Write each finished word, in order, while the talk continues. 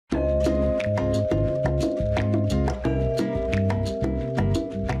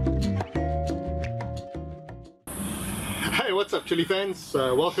up, Chilli fans?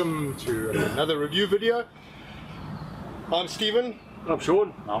 Welcome to another review video. I'm Stephen. I'm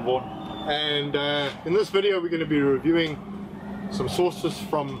Sean. I'm Vaughan. And in this video we're going to be reviewing some sauces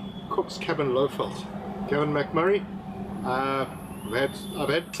from Cook's Cabin Lowveld. Gavin McMurray. I've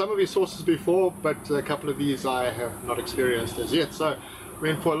had some of his sauces before, but a couple of these I have not experienced as yet, so we're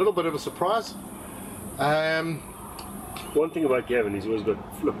in for a little bit of a surprise. One thing about Gavin, he's always got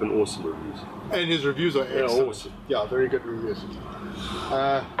flipping awesome reviews. And his reviews are excellent. Yeah, awesome. Yeah, very good reviews.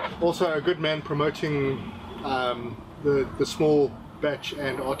 Also a good man promoting the small batch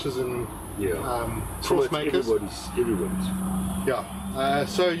and artisan sauce makers. Everybody's. Yeah.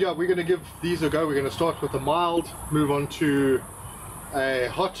 So yeah, we're going to give these a go. We're going to start with a mild, move on to a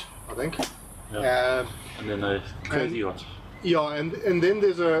hot, I think. Yeah. And then a crazy hot. Yeah, and then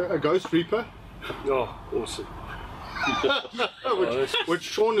there's a Ghost Reaper. Oh, awesome. which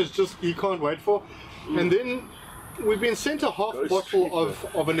Sean is just, he can't wait for. And then we've been sent a half bottle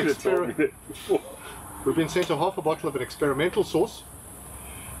of an experiment. We've been sent a half a bottle of an experimental sauce.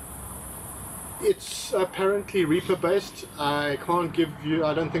 It's apparently Reaper based. I can't give you,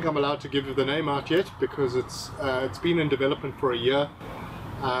 I don't think I'm allowed to give you the name out yet because it's been in development for a year.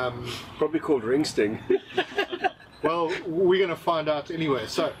 Probably called Ring Sting. Well, we're going to find out anyway.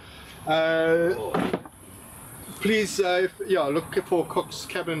 So please, look for Cook's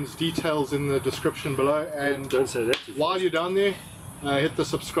Cabin's details in the description below, and don't say that while you're down there, hit the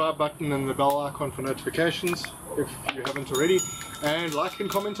subscribe button and the bell icon for notifications if you haven't already, and like and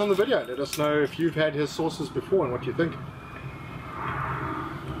comment on the video. Let us know if you've had his sauces before and what you think.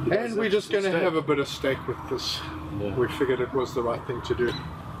 And we're just going to have a bit of steak with this. Yeah. We figured it was the right thing to do.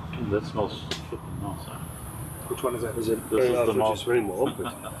 That smells flipping nice. Which one is that? Is it this is the mild. Very mild,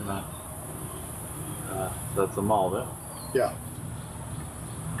 but no. That's the mild, eh? Yeah.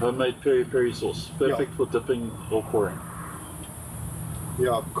 Homemade peri-peri sauce. Perfect for dipping or pouring.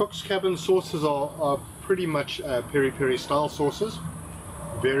 Yeah, Cook's Cabin sauces are pretty much peri-peri style sauces,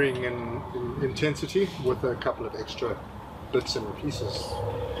 varying in intensity with a couple of extra bits and pieces.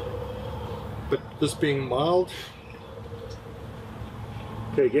 But this being mild.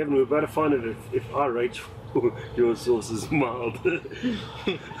 Okay, Gavin, we're about to find out if I rate your sauce is mild.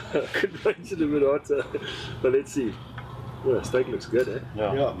 I could rate it a bit hotter, but let's see. Yeah, steak looks good, eh?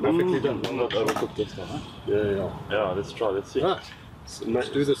 Yeah, perfectly done. I'm not overcooked this time, eh? Yeah, let's try, let's see. Right. So let's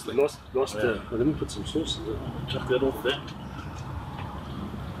do this thing. Let me put some sauce in there. Chuck that off there.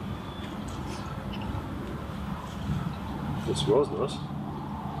 It smells nice.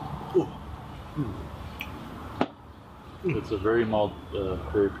 It's a very mild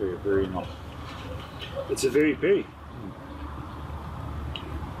peri-peri, very nice. It's a very peri.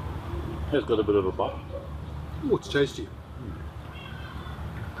 It's got a bit of a bite. Oh, it's tasty.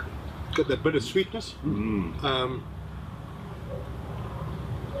 Got that bit of sweetness.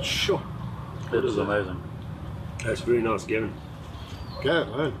 Sure. It is amazing. That's very nice, Gavin. Go,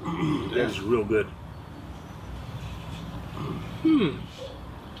 man. That is real good.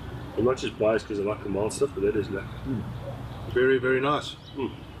 I'm not just biased because I like the mild stuff, but that is like Very, very nice.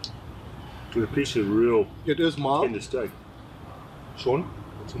 With a piece of real It is mild. tender steak. Sean,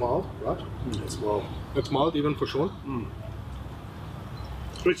 it's mild, right? It's mild. It's mild even for Sean.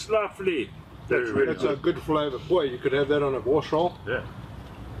 It's lovely. That's really It's a good flavour. Boy, you could have that on a wash roll. Yeah.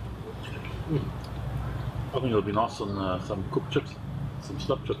 I think it'll be nice on some cooked chips, some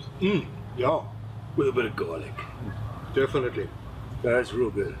slip chips. Yeah, with a bit of garlic. definitely. That's real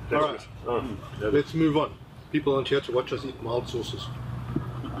good. That's Alright, let's move on. People aren't here to watch us eat mild sauces.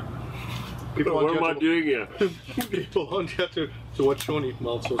 People what am I doing here? People aren't here to watch Sean eat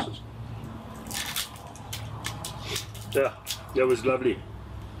mild sauces. Yeah, that was lovely.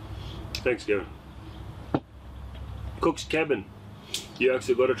 Thanks, Gavin. Cook's Cabin. You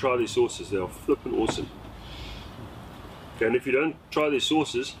actually got to try these sauces. They are flipping awesome. Okay, and if you don't try their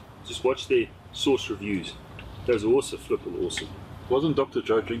sauces, just watch their sauce reviews. Those are also flipping awesome. Wasn't Dr.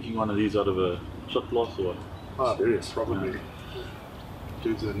 Joe drinking one of these out of a shot glass or what? Ah, serious? Probably.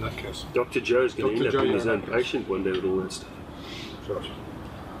 Dude's a nutcase. Dr. Joe's going to end up being his own nutcase. patient one day with all that stuff. Sure.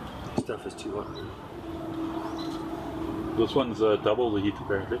 Stuff is too hot. This one's double the heat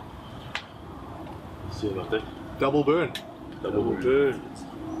apparently. Let's see about that. Double burn. Double burn.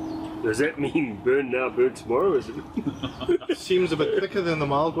 Does that mean burn now, burn tomorrow, is it? Seems a bit thicker than the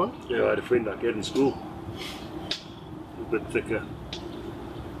mild one. Yeah, I had a friend like that in school. A bit thicker.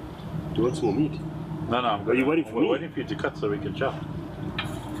 Do you want some more meat? No, Are you waiting for me? I'm waiting for you to cut so we can chop.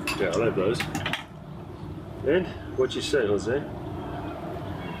 Yeah, I'll have those. And what you say, Jose?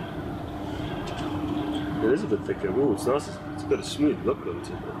 It is a bit thicker. Oh, it's nice. It's got a smooth look on it.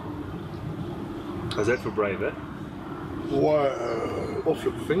 How's that for brave, eh? Whoa, off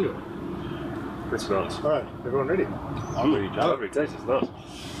your finger. That's nice. All right, everyone ready? I'm ready, Joe. Every taste is nice.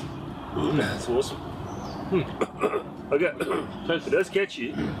 That's awesome. Okay, it does catch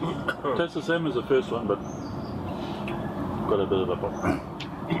you. Tastes the same as the first one, but got a bit of a bite.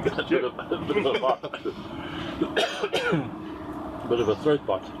 bit of a bite. Bit of a throat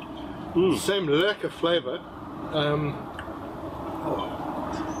bite. Same lack of flavour.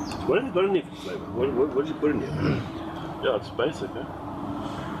 What have you got in there for flavour? What did you put in there? Yeah, it's basic, eh?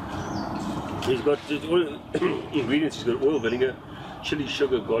 He's got all ingredients. He's got oil, vinegar, chili,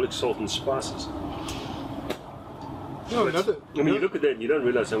 sugar, garlic, salt, and spices. No, another. I mean, you look at that and you don't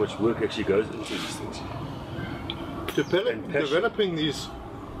realise how much work actually goes into these things. Developing these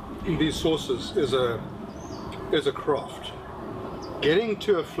sauces is a craft. Getting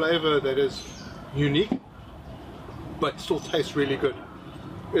to a flavour that is unique but still tastes really good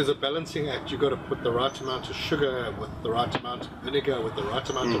is a balancing act. You've got to put the right amount of sugar with the right amount of vinegar with the right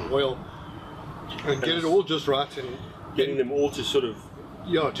amount of oil and get it all just right, and getting them all to sort of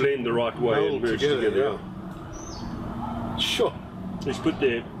to blend the right way and merge together. Yeah. Sure. Let's put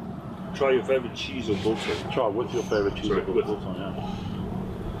there. Try your favourite cheese or biltong. Try with your favourite cheese or biltong,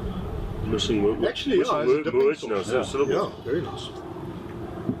 yeah. Missing words. Actually, yeah, it's a dipping words now. sauce. So Yeah, very nice.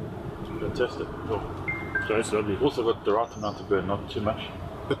 Fantastic. Oh. So it's lovely. Also got the right amount of burn, not too much.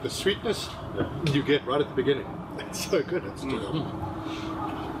 But the sweetness you get right at the beginning, it's so good. It's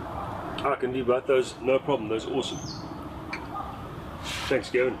I can do both those, no problem. Those are awesome. Thanks,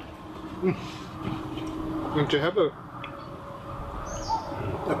 Gavin. And to have a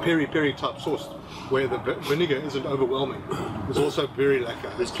peri-peri type sauce where the vinegar isn't overwhelming is also very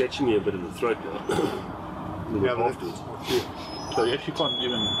lacquer. It's catching me a bit in the throat now. Yeah, but afterwards. So you actually can't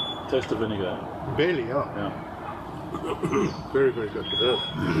even taste the vinegar. Barely, yeah. Yeah. Very, very good. Yeah.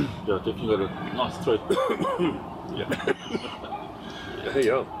 Yeah, definitely got a nice throat. Yeah.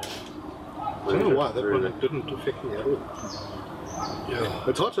 Yeah. I don't know why that one didn't affect me at all. Yeah.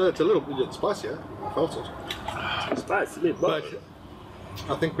 It's hot, it's a little bit spicier. I felt it. Spicy, But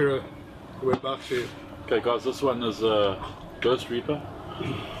I think we're about to. Okay, guys, this one is Ghost Reaper.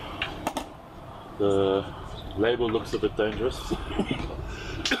 The label looks a bit dangerous.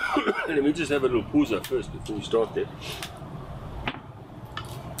 Let me just have a little pause first before we start there.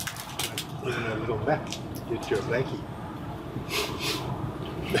 Even a little map. Get your blankie.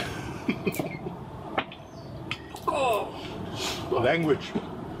 Language.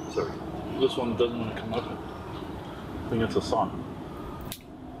 Sorry. This one doesn't want to come open. I think it's a sign.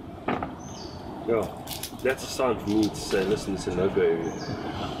 Yeah. That's a sign for me to say, listen, it's a no-go area.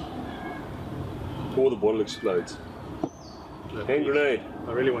 Or the bottle explodes. Hand grenade.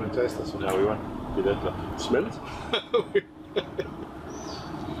 I really want to taste this one. No, we won't do that. Look. Smell it?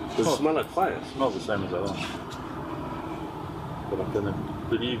 Does it smell like fire? It smells the same as that one. But I'm going to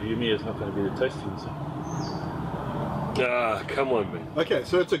believe you, me, is not going to be the tasting. So. Ah, come on, man. Okay,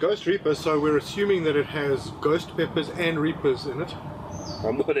 so it's a Ghost Reaper, so we're assuming that it has ghost peppers and reapers in it.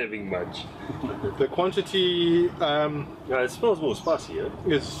 I'm not having much. The quantity No, it smells more spicy, yeah?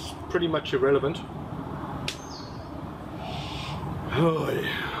 is pretty much irrelevant. Oh, yeah.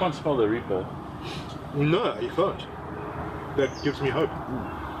 You can't smell the Reaper. No, you can't. That gives me hope.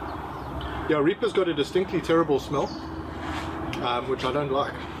 Yeah, Reaper's got a distinctly terrible smell, which I don't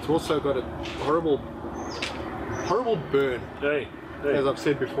like. It's also got a horrible burn, Hey, as I've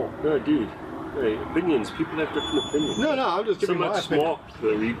said before. no, dude. Hey, opinions. People have different opinions. No, I'm just So giving my much opinion. smoke,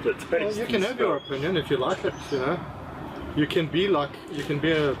 the Reaper taste. Well, you can have your opinion if you like it, you know. You can be a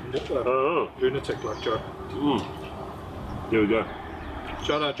lunatic like Joe. There we go.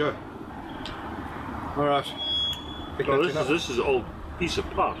 Shout out Joe. Alright. Oh, this is an old piece of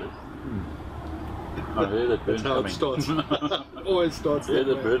pie, man. I hear that That's burn's how coming. it starts. Always starts I hear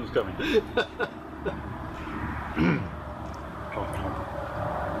that that way. burn's coming.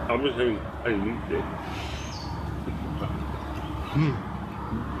 I'm just having a meat there.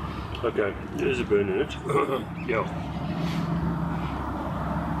 Okay, there's a burn in it. Yeah.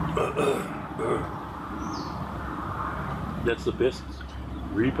 That's the best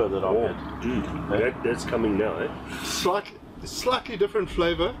Reaper that I've had. Dude, that's coming now, eh? Slightly different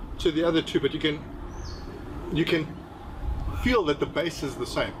flavour to the other two, but you can feel that the base is the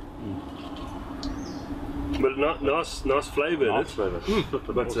same. But nice flavour in it. Nice flavour.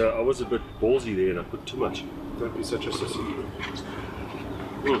 But I was a bit ballsy there and I put too much. Don't be such a sissy.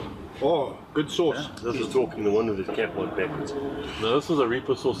 Oh, good sauce. He's talking the one with his cap on backwards. No, this is a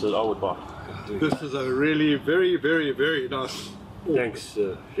Reaper sauce that I would buy. This is a really very, very, very nice. Thanks,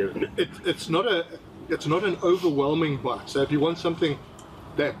 Gavin. It's not an overwhelming bite. So if you want something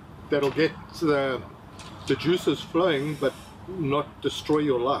that'll get the the juice is flowing, but not destroy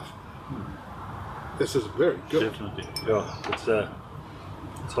your life. This is very good. Definitely. Yeah,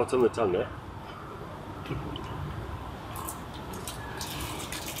 it's hot on the tongue, eh?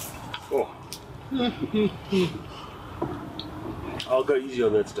 Oh. I'll go easy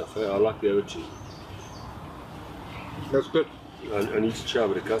on that stuff, eh? I like the other two. That's good. I need to try a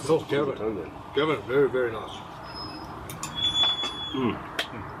bit of custard. Oh, on the Gavin. tongue then. Gavin, very, very nice.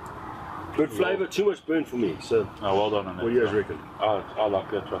 Good flavour, too much burn for me. So, Oh, well done on that. what do you guys reckon? I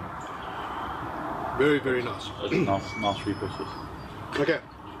like that one. Very, very nice. It's nice Reaper sauce. Okay,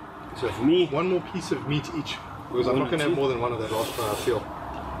 So for me, one more piece of meat each. Because I'm not going to have more than one of that last one, I feel.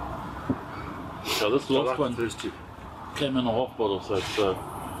 So this I last like one the first two. came in a half bottle, so it's a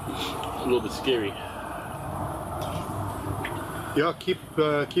little bit scary. Yeah,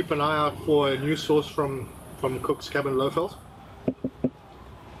 keep an eye out for a new sauce from Cook's Cabin Lowveld.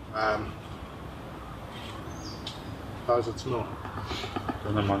 How does it smell?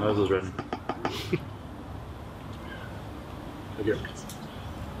 And then my nose is running. Okay.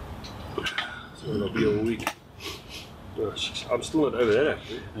 So it'll be all week. Oh, jeez, I'm still not over that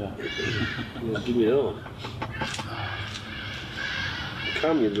actually. Yeah. Yeah, give me another one.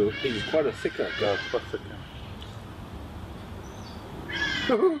 Calm you a little. He's quite a thicker. Yeah, it's quite thick.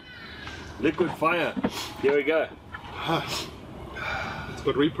 Liquid fire. Here we go. It's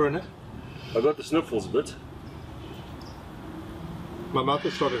got Reaper in it. I got the sniffles a bit. My mouth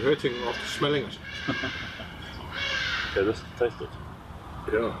has started hurting after smelling it. Okay, let's taste it.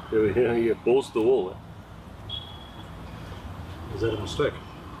 Yeah, here we go. Balls to the wall. Is that a mistake?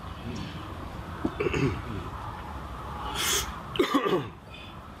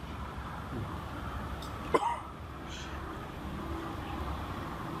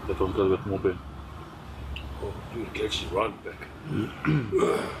 That one's got a bit more burn. Oh, you can actually right back.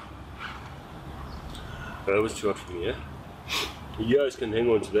 That was too hot for me, yeah? You guys can hang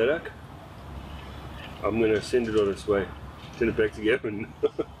on to that, Ak. I'm going to send it on its way. Send it back to Gavin.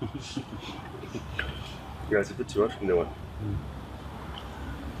 Yeah, it's a bit too hot from that one.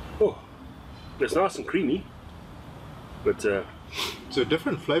 Oh, it's nice and creamy. But, It's a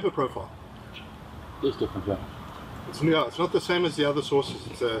different flavour profile. It's different, yeah. It's not the same as the other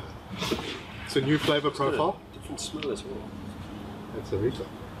sauces. It's a new flavour profile. different smell as well. It's a Reaper.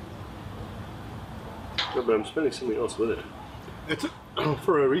 No, but I'm smelling something else with it. It's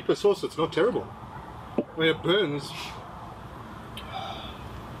for a Reaper sauce. It's not terrible. When it burns,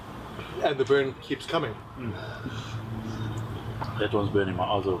 and the burn keeps coming. That one's burning my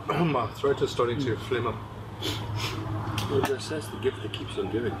eyes off. My throat is starting to phlegm up. Well, that's the gift that keeps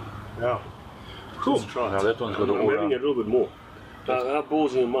on giving. Yeah. Cool. Let's try it. Now that one's got I'm an all having round. it a little bit more. Our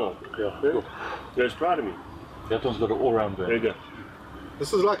balls in the mouth. Yeah. Yeah. That's proud of me. That one's got an all round There burn. you go.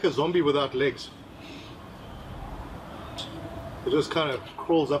 This is like a zombie without legs. It just kind of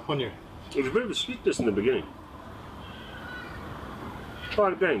crawls up on you. There's a bit of a sweetness in the beginning. Try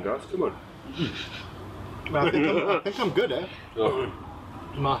it again, guys. Come on. I think I'm good, eh? Oh,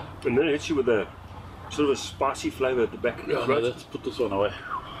 My, And then it hits you with a sort of a spicy flavour at the back of your yeah, no, throat. let's put this one away.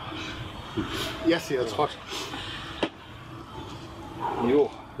 yes, yeah, it's hot. Yo,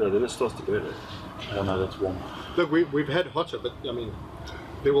 no, then it starts to burn it. Oh no, that's warm. Look, we've had hotter, but I mean,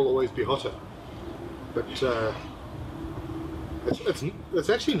 there will always be hotter. But it's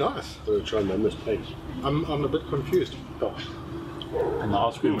actually nice. I'm going to try and numb this pain. I'm a bit confused. Oh. And the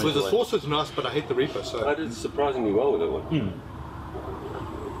ice cream Because went the away. sauce is nice, but I hate the Reaper. So I did surprisingly well with that one.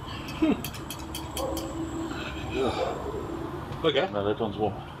 okay. No, that one's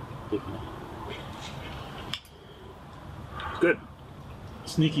warm. Definitely. Good.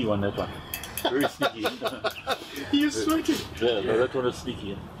 Sneaky one, that one. Very sneaky. You're sweating. Yeah, no, that one is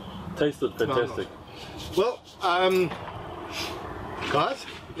sneaky. Tasted fantastic. Well, guys,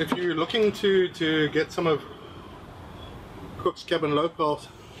 if you're looking to get some of Cook's Cabin Lowveld,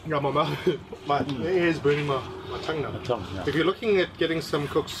 yeah, my mouth, my hair is burning my tongue now. Tongue, yeah. If you're looking at getting some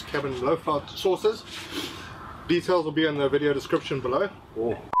Cook's Cabin Lowveld sauces, details will be in the video description below.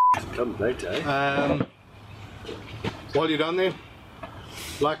 Oh, come later, eh? While you're down there,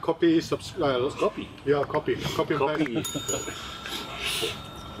 like, copy, subscribe. Copy. Yeah, copy and Copy. paste.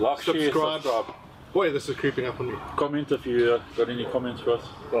 Like, share, Subscribe. subscribe. Boy, this is creeping up on me. Comment if you got any comments for us.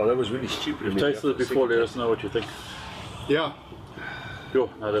 Oh, that was really stupid of me. Tasted it before, let us know what you think. Yeah. Yo,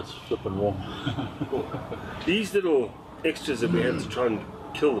 no, that's flipping warm. These little extras that we have to try and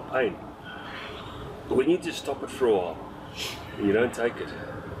kill the pain, we need to stop it for a while. And you don't take it.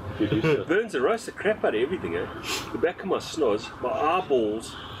 It burns the roast the crap out of everything, eh? The back of my snoz, my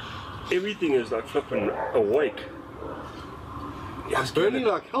eyeballs, everything is like flipping awake. It's burning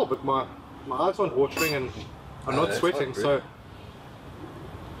like hell, but my my eyes aren't watering and I'm not that's sweating, hot, so. really.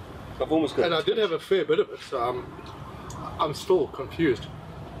 I've almost got. And I did have a fair bit of it, so I'm still confused.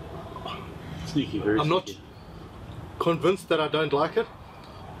 Sneaky, very I'm not sneaky. convinced that I don't like it,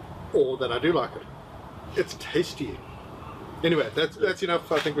 or that I do like it. It's tasty. Anyway, that's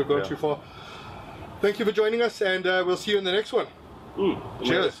enough. I think we've gone too far. Thank you for joining us, and we'll see you in the next one.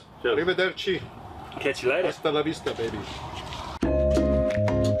 Cheers. Cheers. Arrivederci. Catch you later. Hasta la vista, baby.